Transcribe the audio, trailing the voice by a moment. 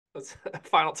That's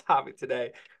final topic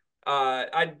today.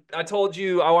 I told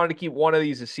you I wanted to keep one of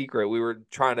these a secret. We were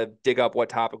trying to dig up what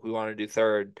topic we wanted to do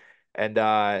third, and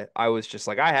I was just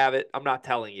like, I have it. I'm not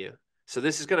telling you. So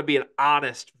this is going to be an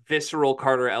honest, visceral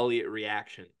Carter Elliott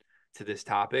reaction to this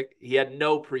topic. He had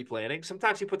no pre-planning.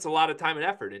 Sometimes he puts a lot of time and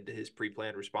effort into his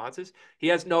pre-planned responses. He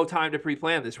has no time to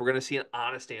pre-plan this. We're going to see an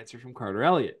honest answer from Carter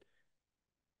Elliott.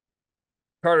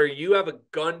 Carter, you have a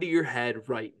gun to your head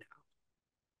right now.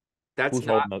 That's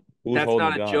not Who's that's holding the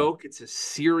not a gun? joke. It's a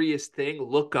serious thing.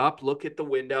 Look up, look at the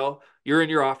window. You're in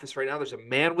your office right now. There's a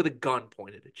man with a gun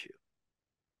pointed at you.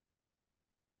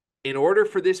 In order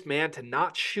for this man to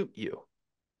not shoot you,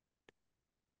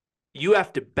 you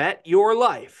have to bet your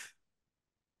life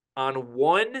on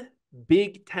one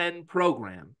Big Ten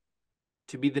program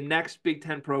to be the next Big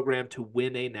Ten program to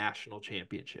win a national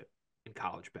championship in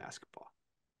college basketball.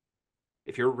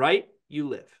 If you're right, you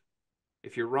live.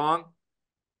 If you're wrong,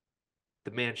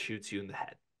 the man shoots you in the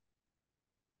head.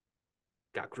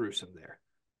 Got gruesome there.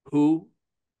 Who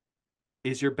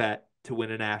is your bet to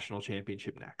win a national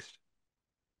championship next?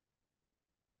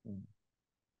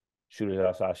 Shooters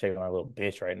outside shaking like a little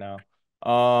bitch right now.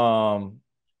 Um,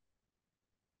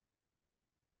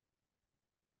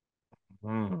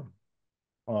 hmm.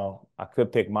 Well, I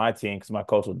could pick my team because my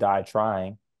coach will die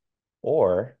trying,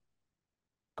 or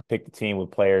I could pick the team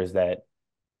with players that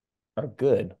are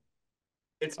good.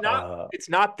 It's not Uh, it's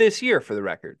not this year for the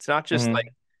record. It's not just like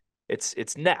mhm.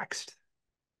 it's next.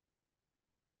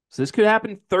 So this could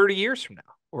happen 30 years from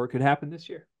now, or it could happen this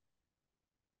year.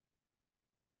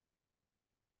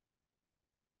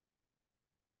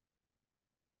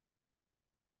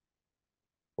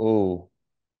 Ooh,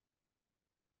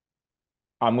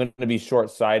 I'm going to be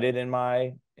short-sighted in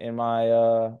my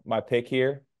pick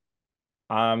here.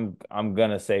 I'm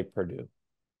gonna say Purdue.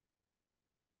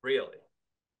 Really?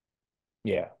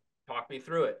 Yeah, Talk me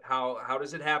through it. How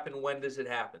does it happen? When does it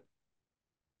happen?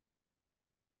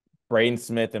 Braden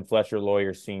Smith and Fletcher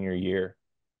Lawyer senior year.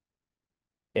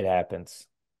 It happens.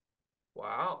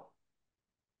 Wow.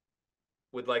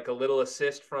 With like a little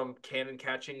assist from Cannon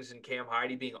Catchings and Cam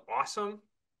Heidi being awesome.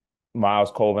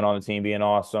 Miles Colvin on the team being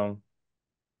awesome.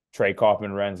 Trey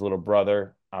Kaufman Wren's little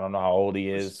brother. I don't know how old he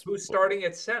Who's is. who's starting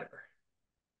at center?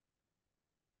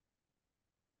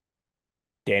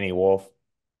 Danny Wolf.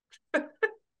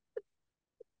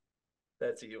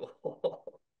 That's evil.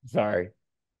 Sorry.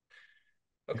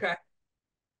 Okay.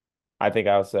 I think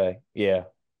I would say, yeah, So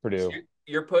Purdue.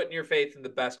 you're putting your faith in the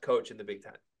best coach in the Big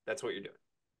Ten. That's what you're doing.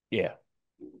 Yeah.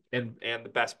 And the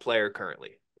best player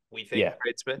currently. We think Yeah.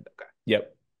 Braden Smith. Okay.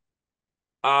 Yep.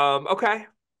 Okay.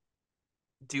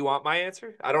 Do you want my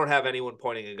answer? I don't have anyone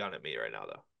pointing a gun at me right now,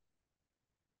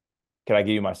 Can I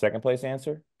give you my second place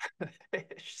answer? though.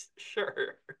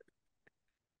 Sure.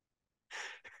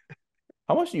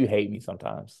 How much do you hate me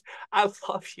sometimes? I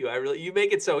love you. You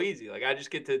make it so easy. Like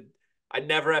I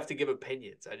never have to give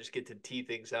opinions. I just get to tee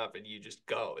things up and you just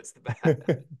go. It's the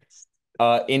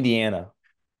best. Indiana.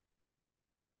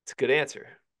 It's a good answer.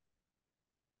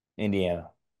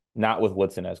 Indiana. Not with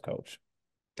Woodson as coach.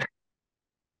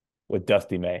 With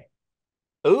Dusty May.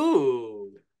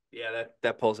 Ooh. Yeah,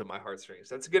 that pulls at my heartstrings.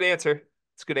 That's a good answer.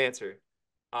 It's a good answer.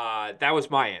 That was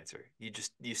my answer.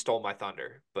 You stole my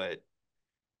thunder. But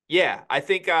yeah, I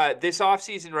think this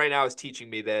offseason right now is teaching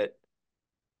me that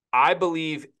I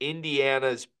believe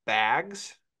Indiana's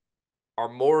bags are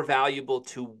more valuable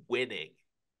to winning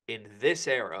in this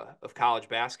era of college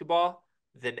basketball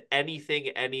than anything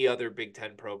any other Big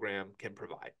Ten program can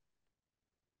provide.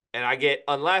 And I get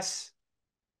unless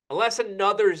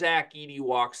another Zach Edey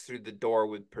walks through the door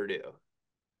with Purdue,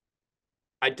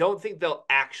 I don't think they'll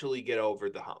actually get over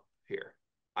the hump here.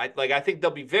 I think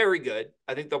they'll be very good.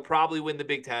 I think they'll probably win the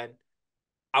Big Ten.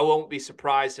 I won't be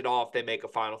surprised at all if they make a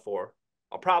Final Four.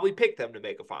 I'll probably pick them to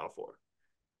make a Final Four.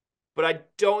 But I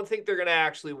don't think they're going to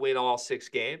actually win all 6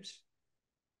 games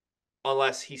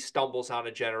unless he stumbles on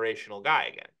a generational guy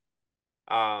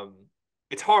again. Um,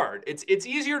 it's hard. It's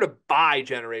easier to buy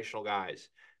generational guys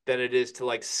than it is to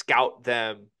like scout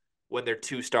them when they're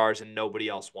 2 stars and nobody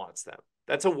else wants them.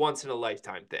 That's a once in a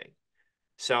lifetime thing.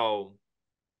 So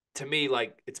to me,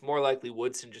 like it's more likely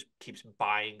Woodson just keeps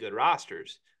buying good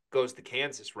rosters, goes the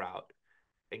Kansas route,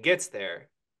 and gets there.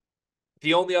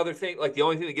 The only thing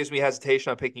that gives me hesitation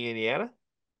on picking Indiana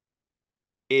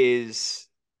is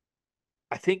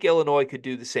I think Illinois could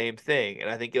do the same thing, and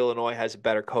I think Illinois has a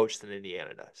better coach than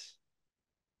Indiana does.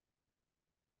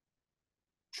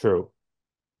 True.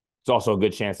 It's also a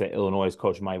good chance that Illinois'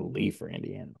 coach might leave for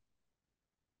Indiana.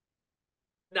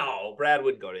 No, Brad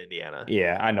wouldn't go to Indiana.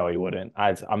 Yeah, I know he wouldn't.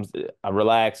 I'm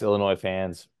relax, Illinois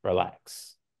fans,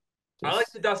 relax. I like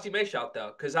Just the Dusty May shout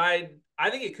though, because I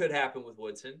think it could happen with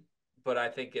Woodson, but I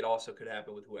think it also could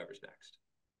happen with whoever's next.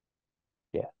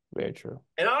 yeah, very true.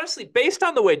 And honestly, based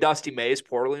on the way Dusty May is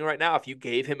portaling right now, if you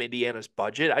gave him Indiana's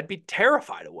budget, I'd be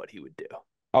terrified of what he would do.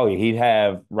 Oh, yeah, he'd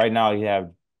have right now. He'd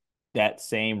have that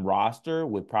same roster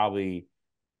with probably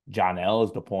John L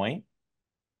as the point.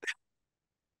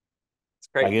 It's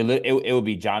Like crazy. it would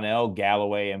be John L,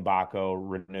 Galloway, and Baco,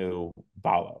 Renew,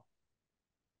 Ballo,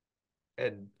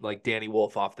 And like Danny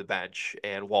Wolf off the bench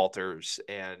and Walters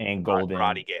and and Roddy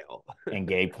Golden Gale. and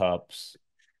Gabe Cups.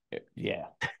 Yeah,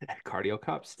 Cardio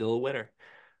Cup, still a winner.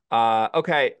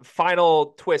 Okay,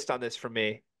 final twist on this for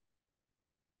me.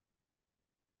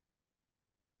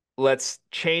 Let's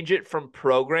change it from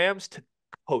programs to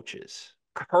coaches,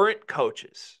 current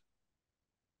coaches.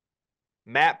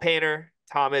 Matt Painter,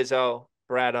 Tom Izzo,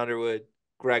 Brad Underwood,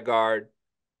 Greg Gard,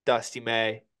 Dusty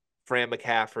May, Fran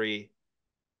McCaffrey,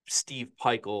 Steve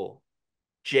Peichel,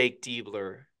 Jake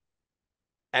Diebler,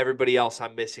 everybody else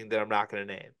I'm missing that I'm not going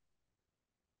to name.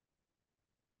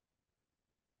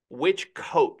 Which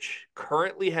coach,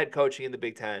 currently head coaching in the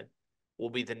Big Ten, will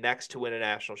be the next to win a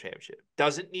national championship?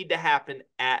 Doesn't need to happen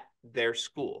at their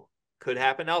school, could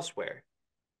happen elsewhere.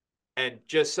 And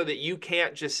just so that you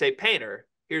can't just say Painter,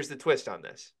 here's the twist on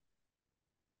this.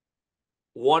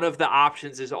 One of the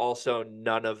options is also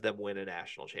none of them win a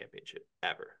national championship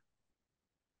ever.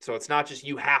 So it's not just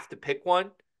you have to pick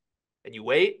one and you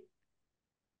wait.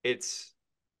 It's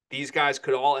these guys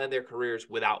could all end their careers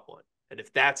without one. And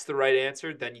if that's the right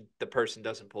answer, then the person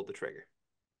doesn't pull the trigger.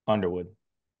 Underwood.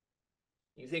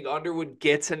 You think Underwood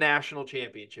gets a national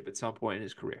championship at some point in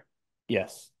his career?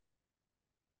 Yes.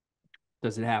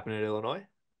 Does it happen at Illinois?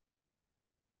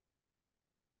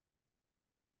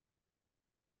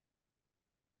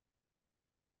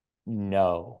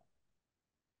 No.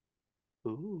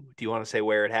 Ooh, do you want to say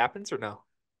where it happens or no?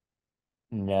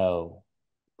 No.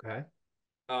 Okay.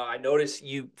 I notice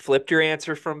you flipped your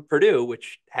answer from Purdue,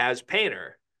 which has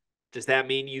Painter. Does that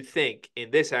mean you think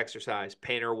in this exercise,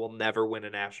 Painter will never win a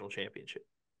national championship?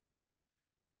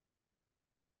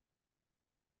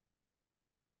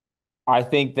 I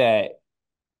think that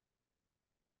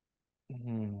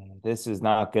this is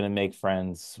not going to make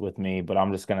friends with me, but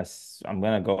I'm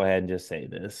gonna go ahead and just say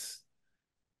this.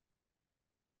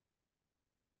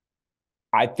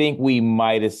 I think we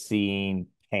might have seen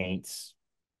Paint's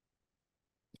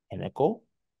pinnacle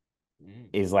Mm.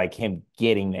 is like him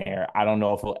getting there. I don't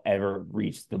know if he'll ever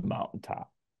reach the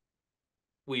mountaintop.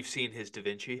 We've seen his Da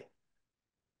Vinci.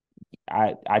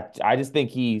 I just think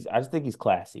he's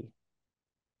classy.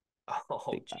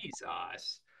 Oh,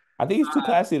 Jesus. I think he's too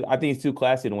classy. I think he's too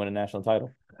classy to win a national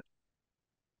title.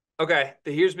 Okay,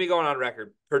 here's me going on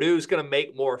record. Purdue's going to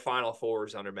make more Final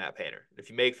Fours under Matt Painter.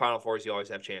 If you make Final Fours, you always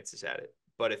have chances at it.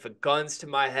 But if it guns to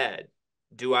my head,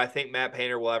 do I think Matt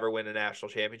Painter will ever win a national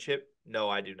championship? No,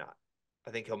 I do not. I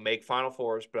think he'll make Final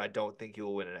Fours, but I don't think he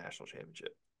will win a national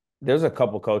championship. There's a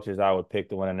couple coaches I would pick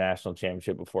to win a national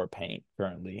championship before Paint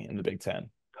currently in the Big Ten.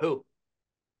 Who?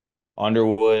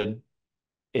 Underwood,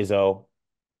 Izzo.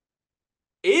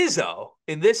 Izzo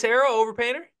in this era over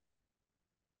Painter?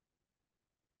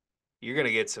 You're going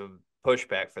to get some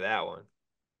pushback for that one.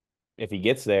 If he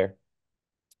gets there,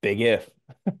 big if,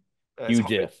 It's huge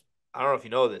hard. if. I don't know if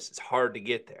you know this. It's hard to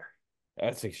get there.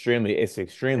 It's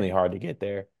extremely hard to get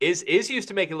there. Is used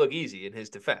to make it look easy in his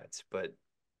defense, but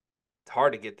it's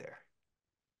hard to get there.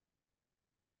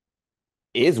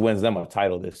 Is wins them a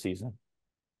title this season.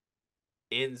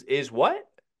 Is what?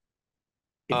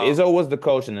 If Oh, Izzo was the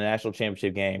coach in the national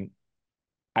championship game,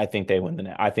 I think they win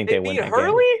the. I think they they win beat that game.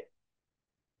 Hurley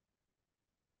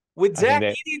with I think Zach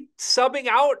that Edey subbing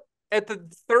out at the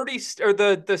 30 or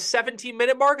the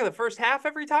 17-minute mark of the first half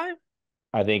every time.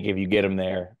 I think if you get them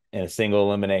there in a single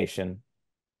elimination,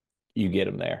 you get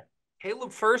them there.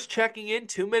 Caleb first checking in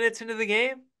 2 minutes into the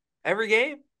game every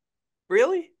game.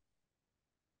 Really?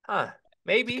 Huh? It's a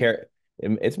Maybe. char-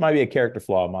 it might be a character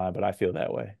flaw of mine, but I feel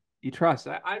that way. You trust.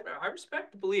 I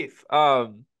respect the belief.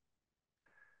 All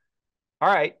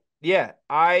right. Yeah.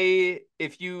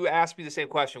 If you asked me the same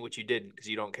question, which you didn't because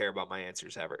you don't care about my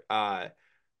answers ever. I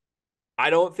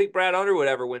don't think Brad Underwood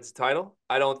ever wins the title.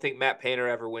 I don't think Matt Painter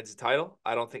ever wins the title.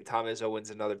 I don't think Tom Izzo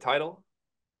wins another title.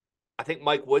 I think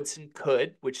Mike Woodson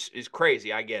could, which is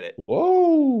crazy. I get it.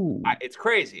 Whoa. It's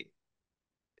crazy.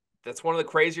 That's one of the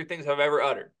crazier things I've ever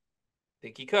uttered. I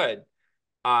think he could.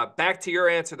 Back to your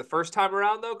answer the first time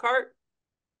around, though, Cart.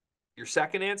 Your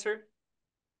second answer.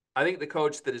 I think the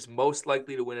coach that is most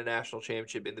likely to win a national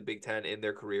championship in the Big Ten in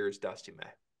their career is Dusty May.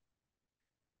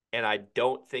 And I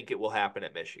don't think it will happen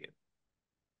at Michigan.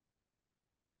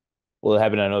 Will it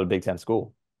happen at another Big Ten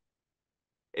school?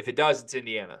 If it does, it's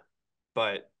Indiana.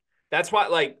 But that's why,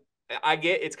 like, I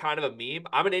get it's kind of a meme.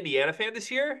 I'm an Indiana fan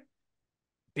this year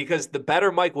because the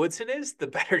better Mike Woodson is, the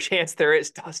better chance there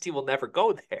is Dusty will never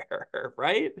go there,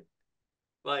 right?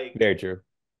 Like, Very true.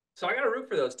 so I got to root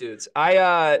for those dudes.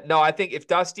 No, I think if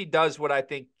Dusty does what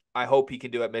I hope he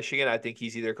can do at Michigan, I think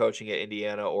he's either coaching at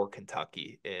Indiana or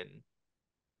Kentucky in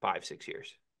 5, 6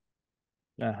 years.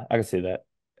 Yeah, I can see that.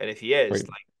 And if he is, Great.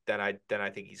 like, then I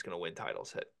think he's going to win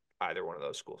titles at either one of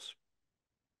those schools.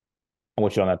 I'm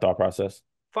with you on that thought process.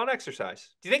 Fun exercise.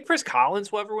 Do you think Chris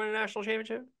Collins will ever win a national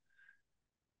championship?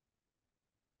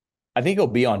 I think he'll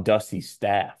be on Dusty's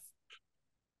staff.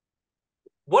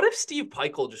 What if Steve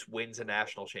Peichel just wins a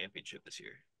national championship this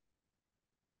year?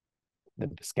 The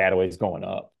Piscataway's going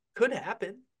up. Could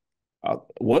happen.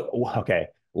 What? Okay.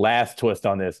 Last twist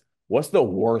on this. What's the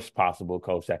worst possible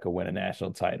coach that could win a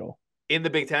national title? In the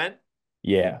Big Ten?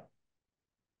 Yeah.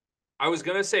 I was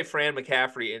gonna say Fran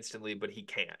McCaffrey instantly, but he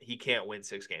can't. He can't win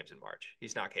 6 games in March.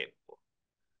 He's not capable.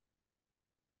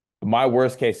 My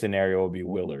worst case scenario would be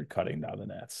Willard cutting down the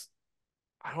nets.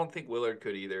 I don't think Willard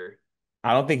could either.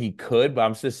 I don't think he could, but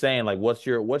I'm just saying, like, what's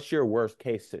your worst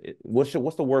case? What's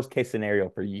the worst case scenario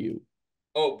for you?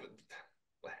 Oh,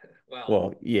 well,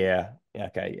 Well, yeah, yeah,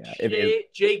 okay, yeah.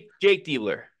 If Jake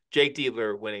Diebler. Jake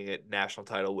Diebler winning a national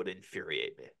title would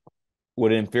infuriate me.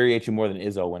 would it infuriate you more than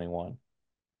Izzo winning one?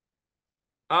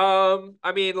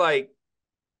 I mean, like,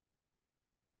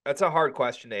 that's a hard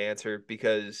question to answer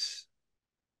because,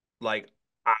 like,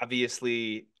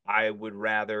 obviously, I would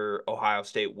rather Ohio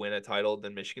State win a title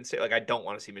than Michigan State. Like, I don't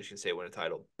want to see Michigan State win a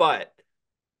title, but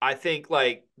I think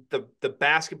like the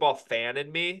basketball fan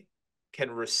in me can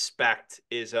respect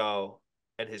Izzo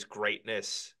and his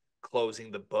greatness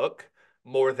closing the book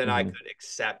more than I Mhm. could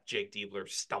accept Jake Diebler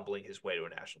stumbling his way to a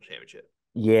national championship.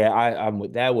 Yeah,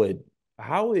 I'm that would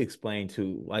how would you explain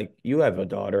to like you have a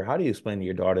daughter? How do you explain to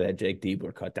your daughter that Jake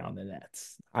Diebler cut down the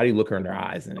nets? How do you look her in her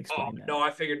eyes and Oh explain no, that?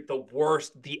 I figured the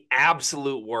worst, the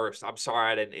absolute worst. I'm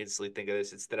sorry I didn't instantly think of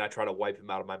this. It's that I try to wipe him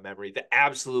out of my memory. The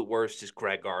absolute worst is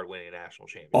Greg Gard winning a national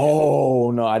championship. Oh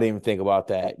no, I didn't even think about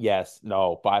that. Yes,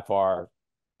 no, by far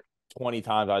 20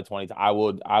 times out of 20, I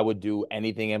would do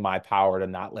anything in my power to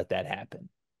not let that happen.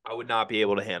 I would not be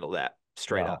able to handle that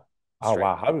straight up. No. Oh Straight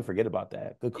wow, up. how did we forget about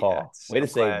that? Good Yeah, call. Way to I'm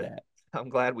save glad. that. I'm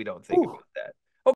glad we don't think Whew. about that.